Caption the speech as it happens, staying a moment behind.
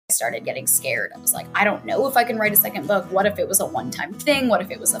started getting scared. I was like, I don't know if I can write a second book. What if it was a one-time thing? What if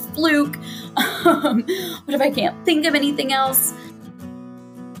it was a fluke? What if I can't think of anything else?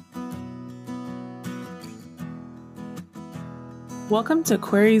 Welcome to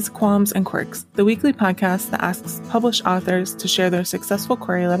Queries, Qualms, and Quirks, the weekly podcast that asks published authors to share their successful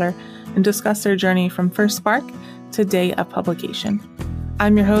query letter and discuss their journey from first spark to day of publication.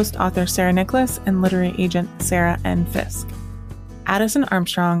 I'm your host, author Sarah Nicholas, and literary agent Sarah N. Fisk. Addison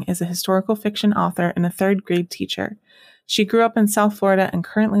Armstrong is a historical fiction author and a third grade teacher. She grew up in South Florida and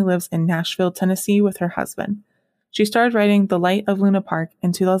currently lives in Nashville, Tennessee with her husband. She started writing The Light of Luna Park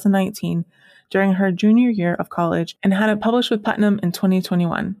in 2019 during her junior year of college and had it published with Putnam in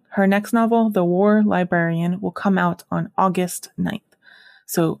 2021. Her next novel, The War Librarian, will come out on August 9th.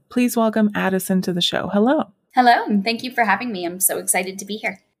 So please welcome Addison to the show. Hello. Hello, and thank you for having me. I'm so excited to be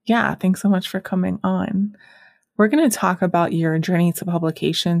here. Yeah, thanks so much for coming on. We're going to talk about your journey to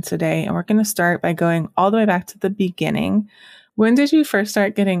publication today, and we're going to start by going all the way back to the beginning. When did you first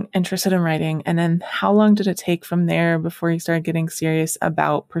start getting interested in writing, and then how long did it take from there before you started getting serious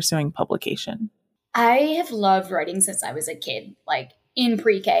about pursuing publication? I have loved writing since I was a kid. Like in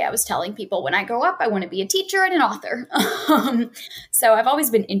pre-K, I was telling people when I grow up, I want to be a teacher and an author. So I've always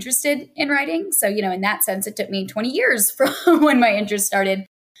been interested in writing. So, in that sense, it took me 20 years from when my interest started.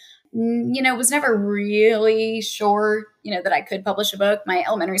 Was never really sure, that I could publish a book. My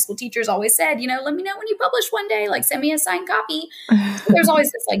elementary school teachers always said, let me know when you publish one day, like send me a signed copy. So there's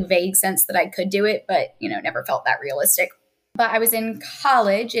always this like vague sense that I could do it, but, never felt that realistic. But I was in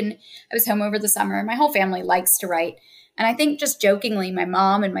college and I was home over the summer. My whole family likes to write. And I think just jokingly, my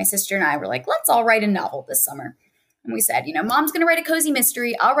mom and my sister and I were like, let's all write a novel this summer. And we said, Mom's going to write a cozy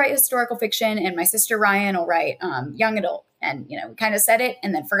mystery. I'll write historical fiction. And my sister Ryan will write young adult. And, we kind of said it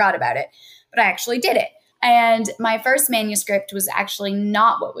and then forgot about it. But I actually did it. And my first manuscript was actually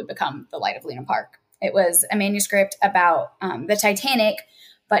not what would become The Light of Luna Park. It was a manuscript about the Titanic,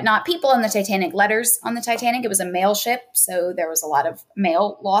 but not people on the Titanic, letters on the Titanic. It was a mail ship. So there was a lot of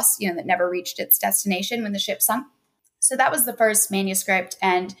mail loss, that never reached its destination when the ship sunk. So that was the first manuscript.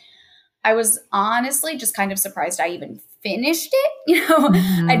 And I was honestly just kind of surprised I even finished it.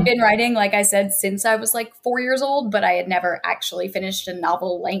 I'd been writing, like I said, since I was like 4 years old, but I had never actually finished a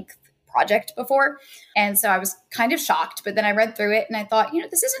novel length project before. And so I was kind of shocked, but then I read through it and I thought,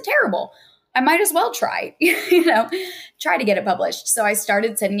 this isn't terrible. I might as well try, try to get it published. So I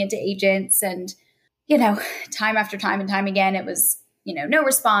started sending it to agents and, time after time and time again, it was, no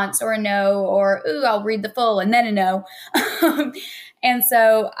response or a no, or, ooh, I'll read the full and then a no. And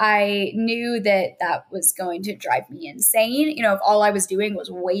so I knew that that was going to drive me insane. If all I was doing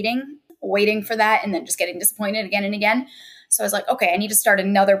was waiting for that and then just getting disappointed again and again. So I was like, okay, I need to start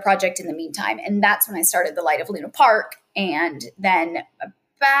another project in the meantime. And that's when I started The Light of Luna Park. And then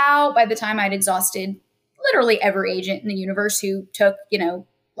by the time I'd exhausted literally every agent in the universe who took,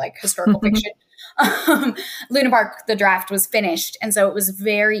 like historical fiction, Luna Park, the draft was finished. And so it was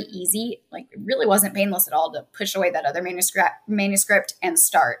very easy. Like it really wasn't painless at all to push away that other manuscript and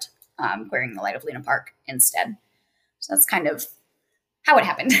start querying The Light of Luna Park instead. So that's kind of how it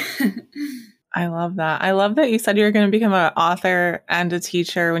happened. I love that. I love that you said you were going to become an author and a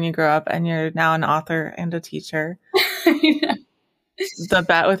teacher when you grow up, and you're now an author and a teacher. Yeah. The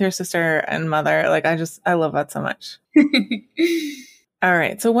bet with your sister and mother. Like, I love that so much. All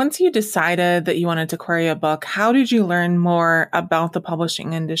right. So once you decided that you wanted to query a book, how did you learn more about the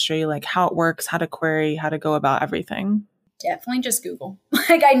publishing industry? Like how it works, how to query, how to go about everything? Definitely just Google.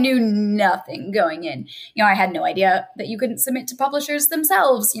 Like I knew nothing going in. I had no idea that you couldn't submit to publishers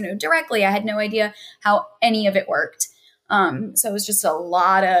themselves, directly. I had no idea how any of it worked. So it was just a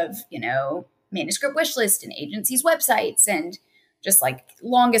lot of, manuscript wish list and agencies' websites and just like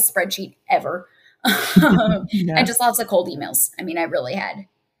longest spreadsheet ever. Yeah. And just lots of cold emails. I mean, I really had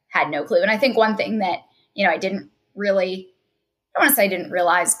no clue. And I think one thing that, I don't want to say I didn't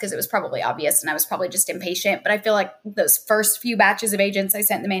realize because it was probably obvious and I was probably just impatient, but I feel like those first few batches of agents I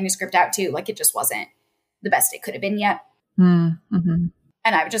sent the manuscript out to, like it just wasn't the best it could have been yet. Mm-hmm.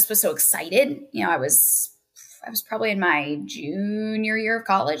 And I just was so excited. I was probably in my junior year of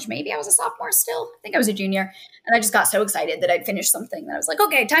college. Maybe I was a sophomore still. I think I was a junior. And I just got so excited that I'd finished something that I was like,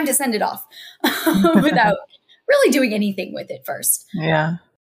 okay, time to send it off without really doing anything with it first. Yeah.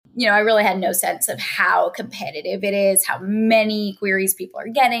 I really had no sense of how competitive it is, how many queries people are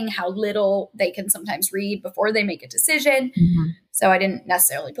getting, how little they can sometimes read before they make a decision. Mm-hmm. So I didn't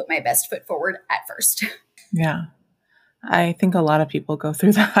necessarily put my best foot forward at first. Yeah. I think a lot of people go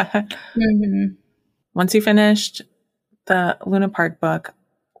through that. Mm-hmm. Once you finished the Luna Park book,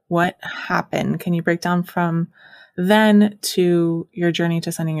 what happened? Can you break down from then to your journey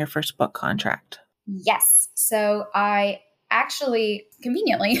to signing your first book contract. Yes. So I actually,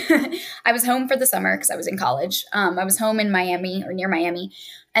 conveniently, I was home for the summer because I was in college. I was home in Miami or near Miami,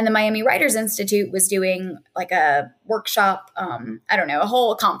 and the Miami Writers Institute was doing like a workshop, a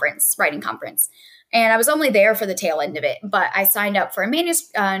whole conference, writing conference. And I was only there for the tail end of it, but I signed up for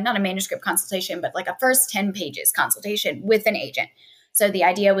not a manuscript consultation, but like a first 10 pages consultation with an agent. So the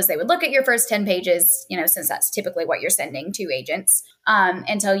idea was they would look at your first 10 pages, since that's typically what you're sending to agents,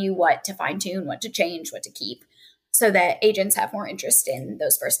 and tell you what to fine tune, what to change, what to keep, so that agents have more interest in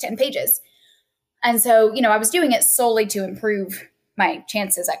those first 10 pages. And so, I was doing it solely to improve my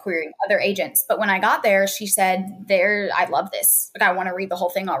chances at querying other agents. But when I got there, she said, I love this. Like, I want to read the whole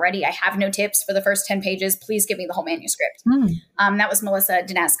thing already. I have no tips for the first 10 pages. Please give me the whole manuscript. That was Melissa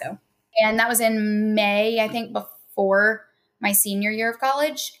Danasco. And that was in May, I think, before my senior year of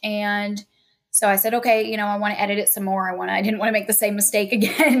college. And so I said, okay, I want to edit it some more. I didn't want to make the same mistake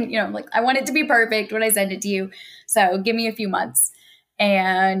again. I want it to be perfect when I send it to you. So give me a few months.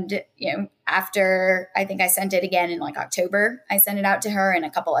 And, after I think I sent it again in like October, I sent it out to her and a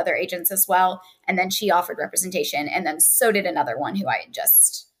couple other agents as well. And then she offered representation. And then so did another one who I had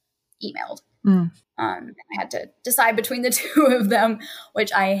just emailed. I had to decide between the two of them,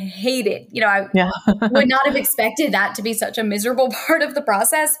 which I hated. I would not have expected that to be such a miserable part of the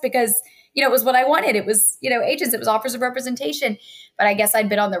process because, it was what I wanted. It was, agents, it was offers of representation. But I guess I'd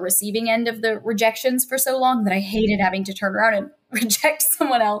been on the receiving end of the rejections for so long that I hated having to turn around and reject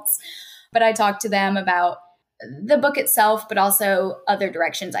someone else. But I talked to them about the book itself, but also other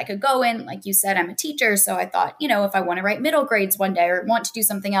directions I could go in. Like you said, I'm a teacher. So I thought, if I want to write middle grades one day or want to do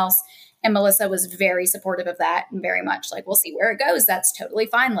something else. And Melissa was very supportive of that and very much like, we'll see where it goes. That's totally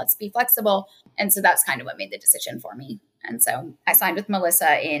fine. Let's be flexible. And so that's kind of what made the decision for me. And so I signed with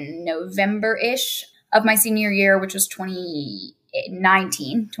Melissa in November-ish of my senior year, which was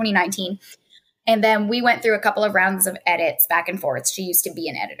 2019. And then we went through a couple of rounds of edits back and forth. She used to be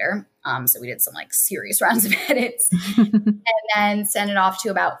an editor. So we did some like serious rounds of edits and then sent it off to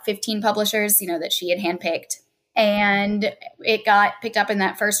about 15 publishers, that she had handpicked. And it got picked up in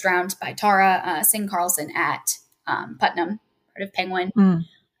that first round by Tara Singh Carlson at Putnam, part of Penguin.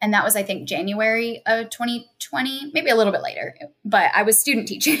 And that was, I think, January of 2020, maybe a little bit later. But I was student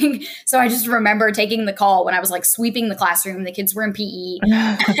teaching. So I just remember taking the call when I was like sweeping the classroom. The kids were in PE.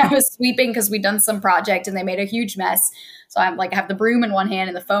 I was sweeping because we'd done some project and they made a huge mess. So I'm like, I have the broom in one hand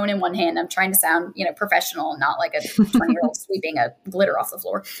and the phone in one hand. I'm trying to sound, professional and not like a 20-year-old sweeping a glitter off the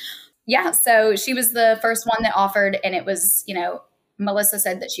floor. Yeah. So she was the first one that offered. And it was, Melissa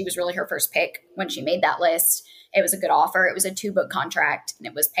said that she was really her first pick when she made that list. It was a good offer. It was a 2-book contract and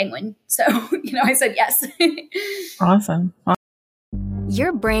it was Penguin. So, I said yes. Awesome.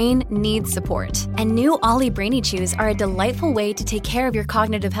 Your brain needs support, and new Ollie Brainy Chews are a delightful way to take care of your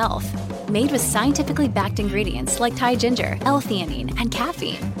cognitive health. Made with scientifically backed ingredients like Thai ginger, L-theanine, and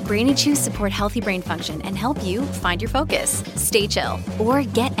caffeine, Brainy Chews support healthy brain function and help you find your focus, stay chill, or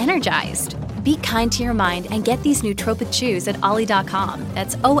get energized. Be kind to your mind and get these nootropic chews at ollie.com.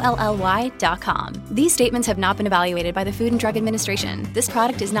 That's OLLY.com. These statements have not been evaluated by the Food and Drug Administration. This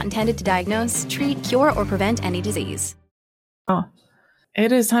product is not intended to diagnose, treat, cure, or prevent any disease. Oh,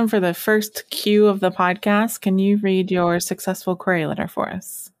 it is time for the first cue of the podcast. Can you read your successful query letter for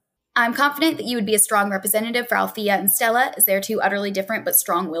us? I'm confident that you would be a strong representative for Althea and Stella, as they are two utterly different but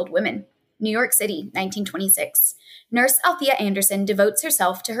strong-willed women. New York City, 1926. Nurse Althea Anderson devotes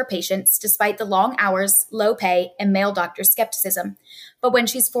herself to her patients despite the long hours, low pay, and male doctor skepticism. But when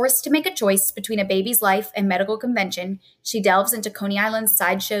she's forced to make a choice between a baby's life and medical convention, she delves into Coney Island's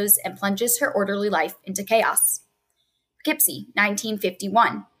sideshows and plunges her orderly life into chaos. Poughkeepsie,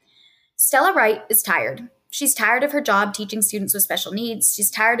 1951. Stella Wright is tired. She's tired of her job teaching students with special needs, she's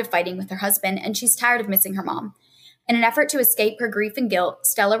tired of fighting with her husband, and she's tired of missing her mom. In an effort to escape her grief and guilt,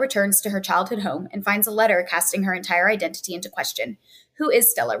 Stella returns to her childhood home and finds a letter casting her entire identity into question. Who is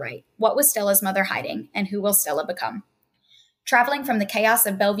Stella Wright? What was Stella's mother hiding? And who will Stella become? Traveling from the chaos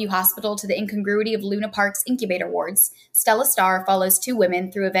of Bellevue Hospital to the incongruity of Luna Park's incubator wards, Stella Starr follows two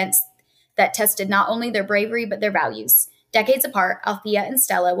women through events that tested not only their bravery but their values. Decades apart, Althea and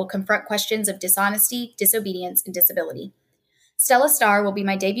Stella will confront questions of dishonesty, disobedience, and disability. Stella Starr will be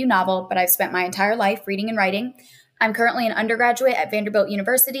my debut novel, but I've spent my entire life reading and writing. I'm currently an undergraduate at Vanderbilt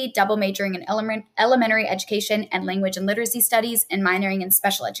University, double majoring in elementary education and language and literacy studies, and minoring in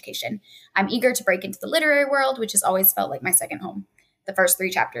special education. I'm eager to break into the literary world, which has always felt like my second home. The first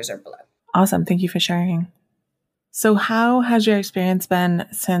 3 chapters are below. Awesome. Thank you for sharing. So how has your experience been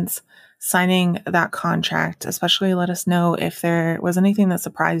since signing that contract? Especially let us know if there was anything that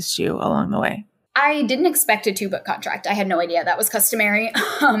surprised you along the way. I didn't expect a 2-book contract. I had no idea that was customary.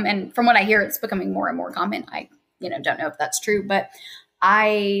 And from what I hear, it's becoming more and more common. I, don't know if that's true, but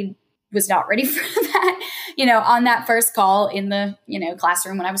I was not ready for that. On that first call in the,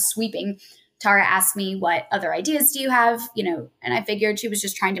 classroom when I was sweeping, Tara asked me, what other ideas do you have? And I figured she was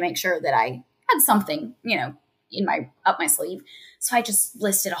just trying to make sure that I had something, up my sleeve. So I just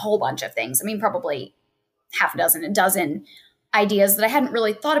listed a whole bunch of things. I mean, probably a dozen ideas that I hadn't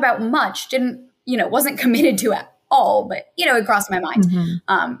really thought about much, wasn't committed to at all, but, it crossed my mind.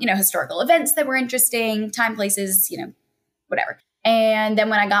 Historical events that were interesting, time, places, whatever. And then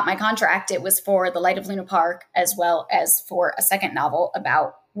when I got my contract, it was for The Light of Luna Park, as well as for a second novel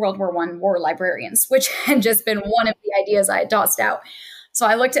about World War I war librarians, which had just been one of the ideas I had tossed out. So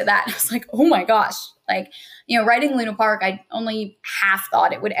I looked at that and I was like, oh my gosh, writing Luna Park, I only half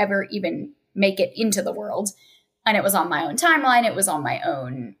thought it would ever even make it into the world. And it was on my own timeline. It was on my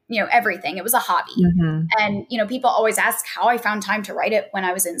own, everything. It was a hobby. Mm-hmm. And, people always ask how I found time to write it when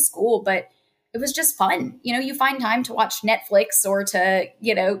I was in school, but it was just fun. You find time to watch Netflix or to,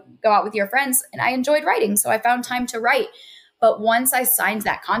 go out with your friends. And I enjoyed writing. So I found time to write. But once I signed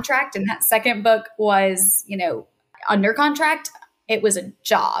that contract and that second book was, under contract, it was a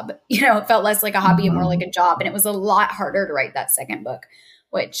job. It felt less like a hobby and more like a job. And it was a lot harder to write that second book,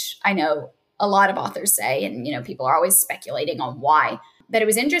 which I know a lot of authors say, and, people are always speculating on why. But it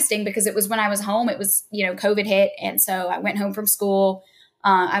was interesting because it was when I was home, it was, COVID hit. And so I went home from school.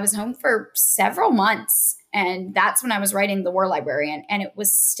 I was home for several months. And that's when I was writing The War Librarian. And it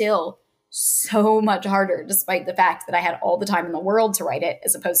was still so much harder, despite the fact that I had all the time in the world to write it,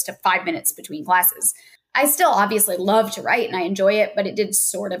 as opposed to 5 minutes between classes. I still obviously love to write and I enjoy it, but it did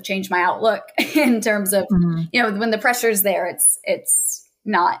sort of change my outlook in terms of, when the pressure's there, it's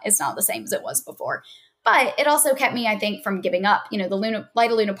not the same as it was before. But it also kept me, I think, from giving up. The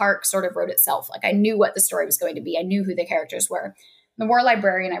Light of Luna Park sort of wrote itself. Like I knew what the story was going to be. I knew who the characters were. The War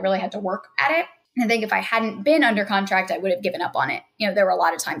Librarian, I really had to work at it. And I think if I hadn't been under contract, I would have given up on it. There were a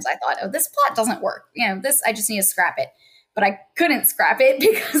lot of times I thought, oh, this plot doesn't work. I just need to scrap it. But I couldn't scrap it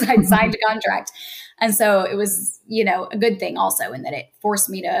because I'd signed a contract. And so it was, a good thing also in that it forced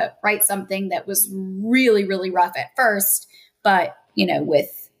me to write something that was really, really rough at first, but,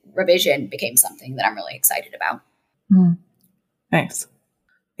 with revision became something that I'm really excited about. Nice.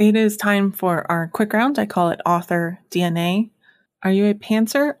 It is time for our quick round. I call it Author DNA. Are you a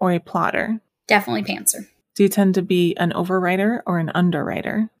pantser or a plotter? Definitely pantser. Do you tend to be an overwriter or an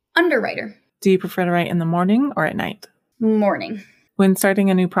underwriter? Underwriter. Do you prefer to write in the morning or at night? Morning. When starting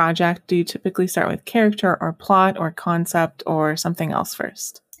a new project, do you typically start with character or plot or concept or something else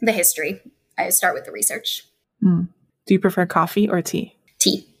first? The history. I start with the research. Do you prefer coffee or tea?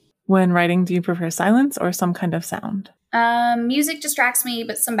 Tea. When writing, do you prefer silence or some kind of sound? Music distracts me,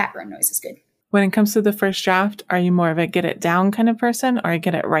 but some background noise is good. When it comes to the first draft, are you more of a get it down kind of person or a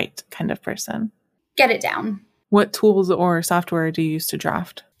get it right kind of person? Get it down. What tools or software do you use to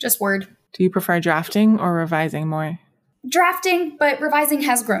draft? Just Word. Do you prefer drafting or revising more? Drafting, but revising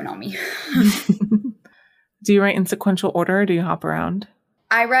has grown on me. Do you write in sequential order or do you hop around?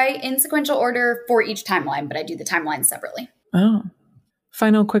 I write in sequential order for each timeline, but I do the timelines separately. Oh.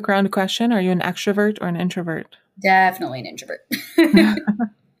 Final quick round question. Are you an extrovert or an introvert? Definitely an introvert.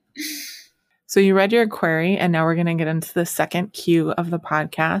 So you read your query, and now we're going to get into the second Q of the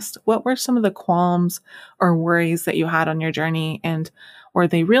podcast. What were some of the qualms or worries that you had on your journey, and were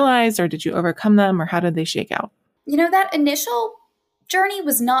they realized, or did you overcome them, or how did they shake out? That initial journey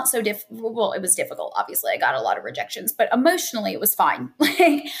was not so difficult. Well, it was difficult. Obviously, I got a lot of rejections, but emotionally, it was fine.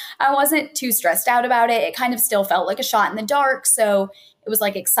 I wasn't too stressed out about it. It kind of still felt like a shot in the dark. So it was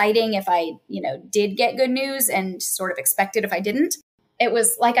exciting if I, did get good news, and sort of expected if I didn't. It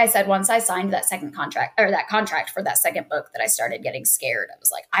was, like I said, once I signed that contract for that second book, that I started getting scared. I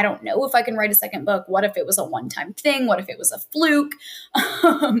was like, I don't know if I can write a second book. What if it was a one-time thing? What if it was a fluke?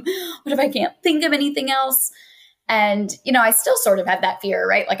 What if I can't think of anything else? And, I still sort of have that fear,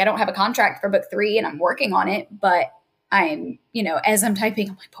 right? I don't have a contract for book 3 and I'm working on it, but I'm, as I'm typing,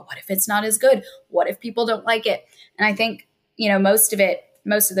 I'm like, but what if it's not as good? What if people don't like it? And I think, most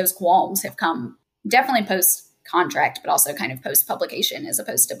of those qualms have come definitely post-contract, but also kind of post-publication as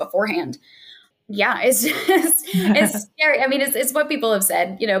opposed to beforehand. Yeah, it's scary. I mean, it's what people have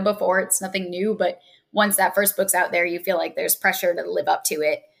said, before. It's nothing new, but once that first book's out there, you feel like there's pressure to live up to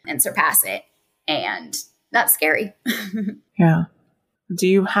it and surpass it. And that's scary. Yeah. Do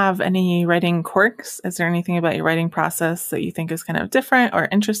you have any writing quirks? Is there anything about your writing process that you think is kind of different or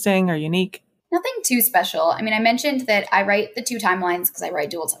interesting or unique? Nothing too special. I mean, I mentioned that I write the 2 timelines because I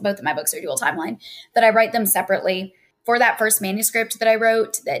write both of my books are dual timeline, that I write them separately. For that first manuscript that I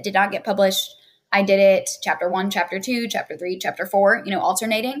wrote that did not get published, I did it chapter 1, chapter 2, chapter 3, chapter 4,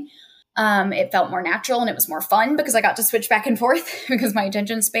 alternating. It felt more natural and it was more fun because I got to switch back and forth because my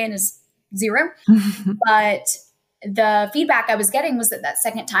attention span is 0. But the feedback I was getting was that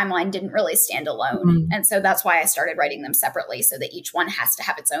second timeline didn't really stand alone. And so that's why I started writing them separately so that each one has to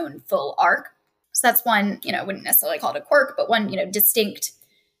have its own full arc. So that's one, I wouldn't necessarily call it a quirk, but one, distinct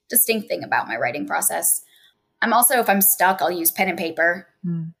thing about my writing process. I'm also, if I'm stuck, I'll use pen and paper.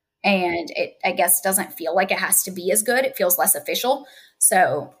 And it, I guess, doesn't feel like it has to be as good. It feels less official.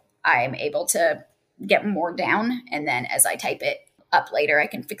 So I'm able to get more down. And then as I type it up later, I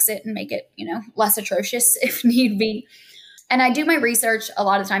can fix it and make it, less atrocious if need be. And I do my research a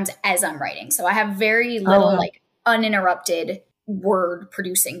lot of times as I'm writing. So I have very little uninterrupted word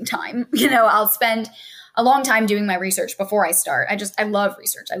producing time. I'll spend a long time doing my research before I start. I love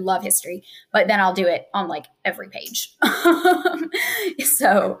research. I love history, but then I'll do it on every page.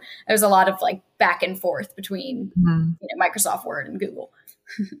 So there's a lot of back and forth between Microsoft Word and Google.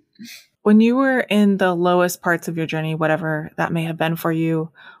 When you were in the lowest parts of your journey, whatever that may have been for you,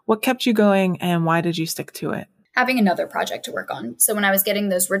 what kept you going and why did you stick to it? Having another project to work on. So when I was getting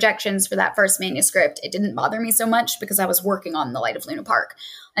those rejections for that first manuscript, it didn't bother me so much because I was working on The Light of Luna Park.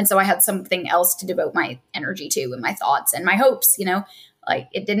 And so I had something else to devote my energy to and my thoughts and my hopes,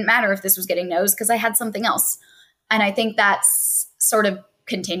 it didn't matter if this was getting no's because I had something else. And I think that's sort of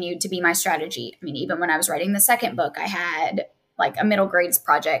continued to be my strategy. I mean, even when I was writing the second book, I had a middle grades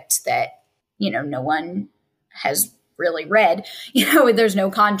project that, no one has really read. There's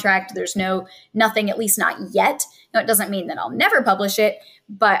no contract, there's nothing, at least not yet. It doesn't mean that I'll never publish it,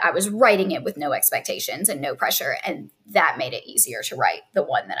 but I was writing it with no expectations and no pressure. And that made it easier to write the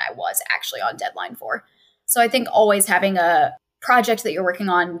one that I was actually on deadline for. So I think always having a project that you're working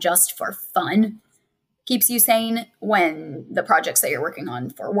on just for fun keeps you sane when the projects that you're working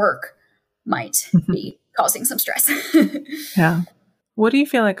on for work might be causing some stress. Yeah. What do you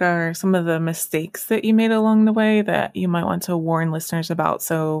feel like are some of the mistakes that you made along the way that you might want to warn listeners about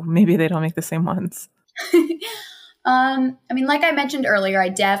so maybe they don't make the same ones? Like I mentioned earlier, I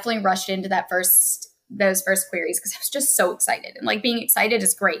definitely rushed into those first queries because I was just so excited. And being excited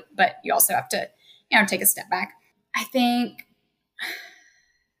is great, but you also have to, take a step back. I think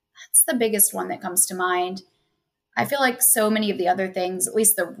that's the biggest one that comes to mind. I feel like so many of the other things, at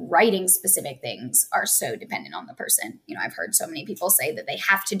least the writing specific things, are so dependent on the person. I've heard so many people say that they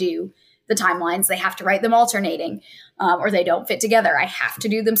have to do the timelines, they have to write them alternating, or they don't fit together. I have to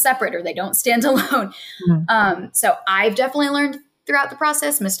do them separate or they don't stand alone. So I've definitely learned throughout the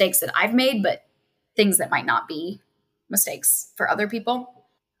process mistakes that I've made, but things that might not be mistakes for other people.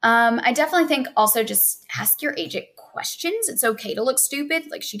 I definitely think also just ask your agent questions. It's okay to look stupid.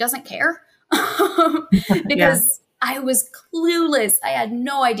 She doesn't care. Because I was clueless. I had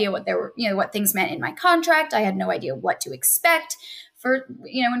no idea what what things meant in my contract. I had no idea what to expect for,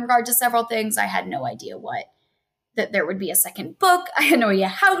 in regard to several things. I had no idea that there would be a second book. I had no idea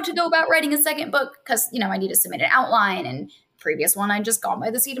how to go about writing a second book because, I need to submit an outline, and previous one, I'd just gone by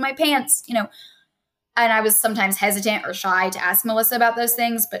the seat of my pants, and I was sometimes hesitant or shy to ask Melissa about those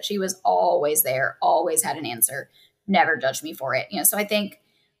things, but she was always there, always had an answer, never judged me for it. So I think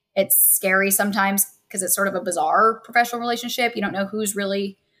it's scary sometimes because it's sort of a bizarre professional relationship. You don't know who's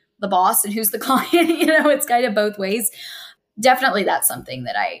really the boss and who's the client. It's kind of both ways. Definitely that's something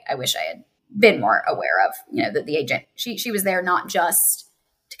that I wish I had been more aware of, that the agent, she was there not just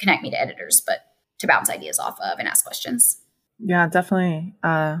to connect me to editors, but to bounce ideas off of and ask questions. Yeah, definitely.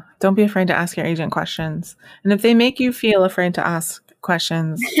 Don't be afraid to ask your agent questions. And if they make you feel afraid to ask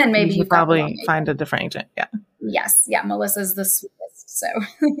questions, and maybe you probably find a different agent. Yeah. Yes. Yeah. Melissa's the sweetest. So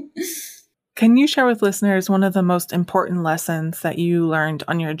can you share with listeners one of the most important lessons that you learned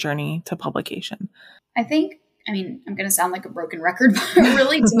on your journey to publication? I'm going to sound like a broken record, but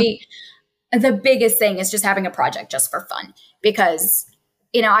really to me, the biggest thing is just having a project just for fun because,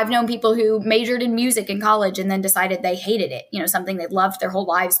 I've known people who majored in music in college and then decided they hated it, something they loved their whole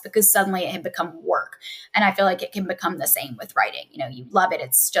lives because suddenly it had become work. And I feel like it can become the same with writing. You love it.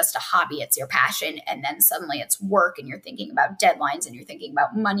 It's just a hobby. It's your passion. And then suddenly it's work and you're thinking about deadlines and you're thinking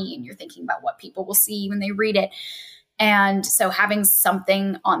about money and you're thinking about what people will see when they read it. And so having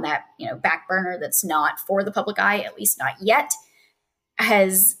something on that, back burner that's not for the public eye, at least not yet,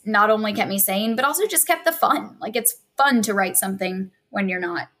 has not only kept me sane, but also just kept the fun. It's fun to write something when you're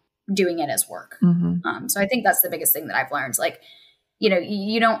not doing it as work. So I think that's the biggest thing that I've learned.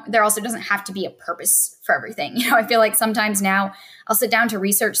 There also doesn't have to be a purpose for everything. I feel like sometimes now I'll sit down to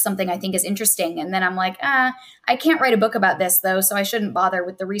research something I think is interesting. And then I'm like, I can't write a book about this though. So I shouldn't bother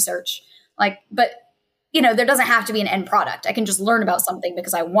with the research. But there doesn't have to be an end product. I can just learn about something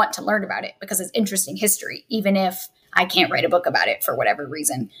because I want to learn about it, because it's interesting history, even if I can't write a book about it for whatever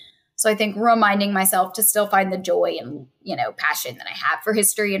reason. So I think reminding myself to still find the joy and, passion that I have for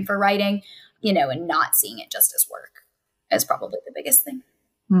history and for writing, and not seeing it just as work is probably the biggest thing.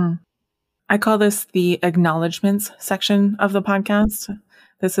 I call this the acknowledgements section of the podcast.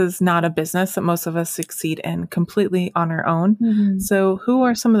 This is not a business that most of us succeed in completely on our own. Mm-hmm. So who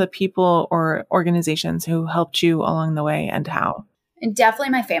are some of the people or organizations who helped you along the way, and how? And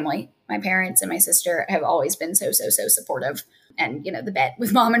definitely my family. My parents and my sister have always been so supportive. And, the bet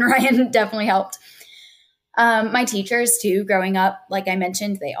with Mom and Ryan definitely helped. My teachers too, growing up, like I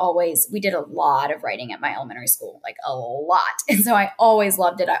mentioned, we did a lot of writing at my elementary school, like a lot. And so I always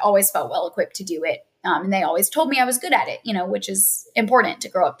loved it. I always felt well equipped to do it. And they always told me I was good at it, which is important to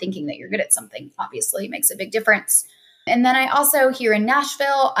grow up thinking that you're good at something. Obviously, it makes a big difference. And then I also, here in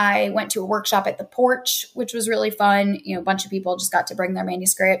Nashville, I went to a workshop at the Porch, which was really fun. A bunch of people just got to bring their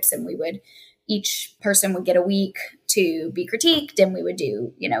manuscripts, and each person would get a week to be critiqued, and we would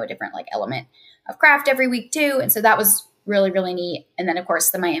do, a different element of craft every week too. And so that was really, really neat. And then of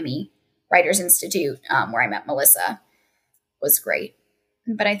course the Miami Writers Institute, where I met Melissa, was great.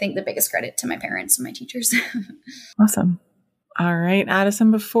 But I think the biggest credit to my parents and my teachers. Awesome. All right,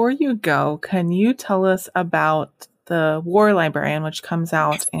 Addison, before you go, can you tell us about the War Librarian, which comes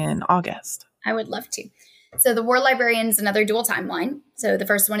out in August? I would love to. So the War Librarian is another dual timeline. So the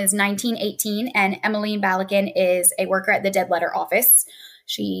first one is 1918, and Emmeline Balakin is a worker at the Dead Letter Office.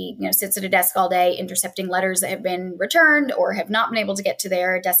 She, sits at a desk all day intercepting letters that have been returned or have not been able to get to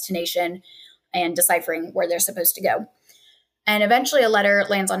their destination, and deciphering where they're supposed to go. And eventually a letter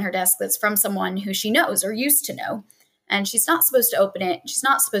lands on her desk that's from someone who she knows or used to know. And she's not supposed to open it. She's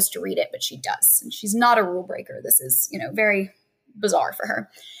not supposed to read it, but she does. And she's not a rule breaker. This is, very bizarre for her.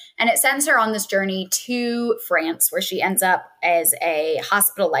 And it sends her on this journey to France, where she ends up as a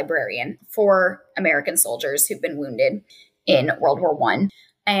hospital librarian for American soldiers who've been wounded in World War I.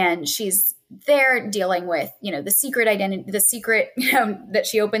 And she's there dealing with, the secret identity, that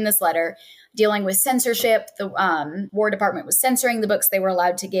she opened this letter, dealing with censorship. The War Department was censoring the books they were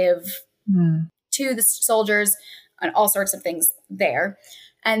allowed to give to the soldiers, and all sorts of things there.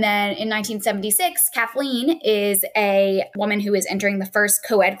 And then in 1976, Kathleen is a woman who is entering the first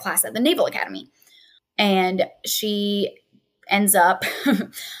co-ed class at the Naval Academy. And she ends up,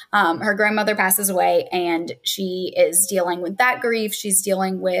 her grandmother passes away, and she is dealing with that grief. She's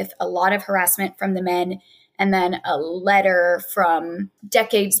dealing with a lot of harassment from the men, and then a letter from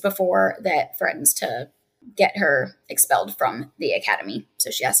decades before that threatens to get her expelled from the academy. So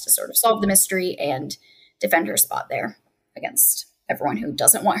she has to sort of solve the mystery and defend her spot there against everyone who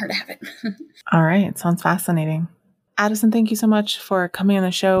doesn't want her to have it. All right. Sounds fascinating. Addison, thank you so much for coming on the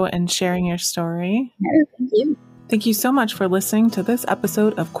show and sharing your story. No, thank you. Thank you so much for listening to this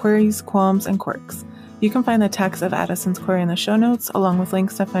episode of Queries, Qualms, and Quirks. You can find the text of Addison's query in the show notes, along with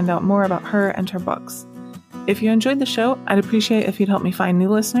links to find out more about her and her books. If you enjoyed the show, I'd appreciate if you'd help me find new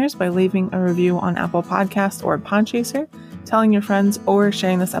listeners by leaving a review on Apple Podcasts or Podchaser, telling your friends, or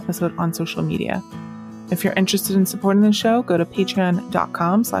sharing this episode on social media. If you're interested in supporting the show, go to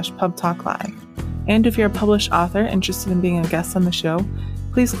patreon.com/pubtalklive. And if you're a published author interested in being a guest on the show,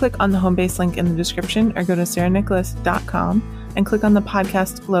 please click on the home base link in the description, or go to sarahnicholas.com and click on the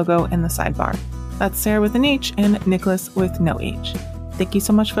podcast logo in the sidebar. That's Sarah with an H and Nicholas with no H. Thank you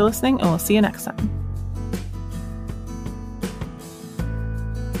so much for listening, and we'll see you next time.